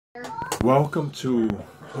Welcome to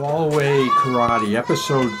Hallway Karate,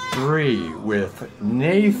 episode 3 with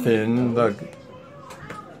Nathan the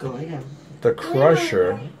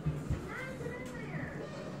Crusher.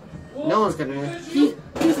 No one's gonna. He's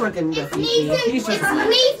not gonna defeat me. He's just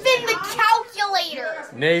Nathan the Calculator.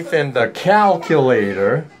 Nathan the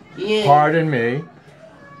Calculator. Yeah. Pardon me.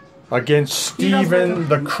 Against Steven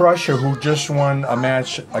the Crusher, who just won a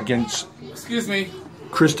match against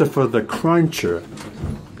Christopher the Cruncher.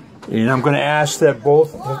 And I'm going to ask that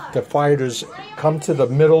both the fighters come to the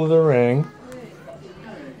middle of the ring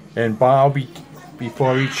and bow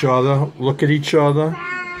before each other, look at each other,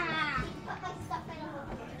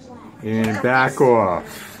 and back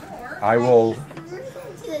off. I will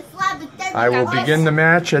begin the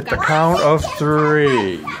match at the count of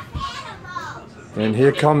 3. And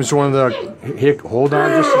here comes one of the... hold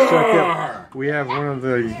on just a second. We have one of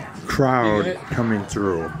the crowd coming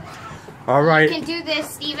through. All right. You can do this,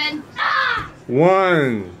 Steven.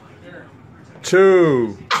 1,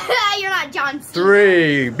 2, You're not John Cena.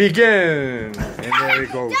 3, begin. And there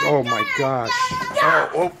he goes. Oh my gosh.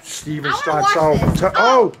 Oh, Steven starts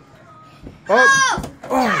out.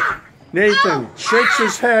 Oh. Nathan shakes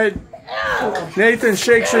his head. Nathan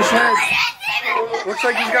shakes his head. Looks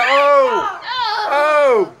like he's got...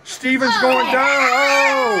 Oh, Steven's going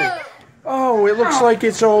down. Oh, it looks like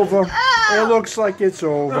it's over. It looks like it's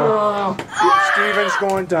over. Steven's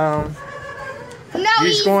going down. No,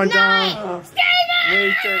 He's going not. down.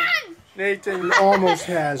 Steven! Nathan almost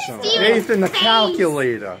has him. Nathan the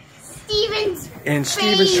Calculator. And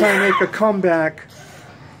Steven's trying to make a comeback.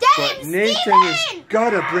 But Nathan has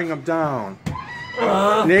got to bring him down.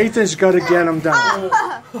 Nathan's got to get him down. Come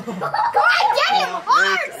on, get him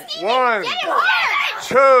hard, Steven! 1, Get him hard!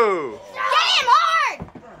 2, Get him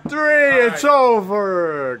hard! 3, it's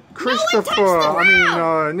over.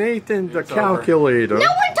 Christopher, Nathan the Calculator No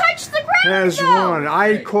one touched the ground, has won.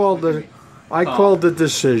 I called the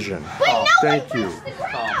decision. But no Thank one you. touched the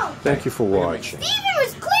ground. Thank you for watching. Steven!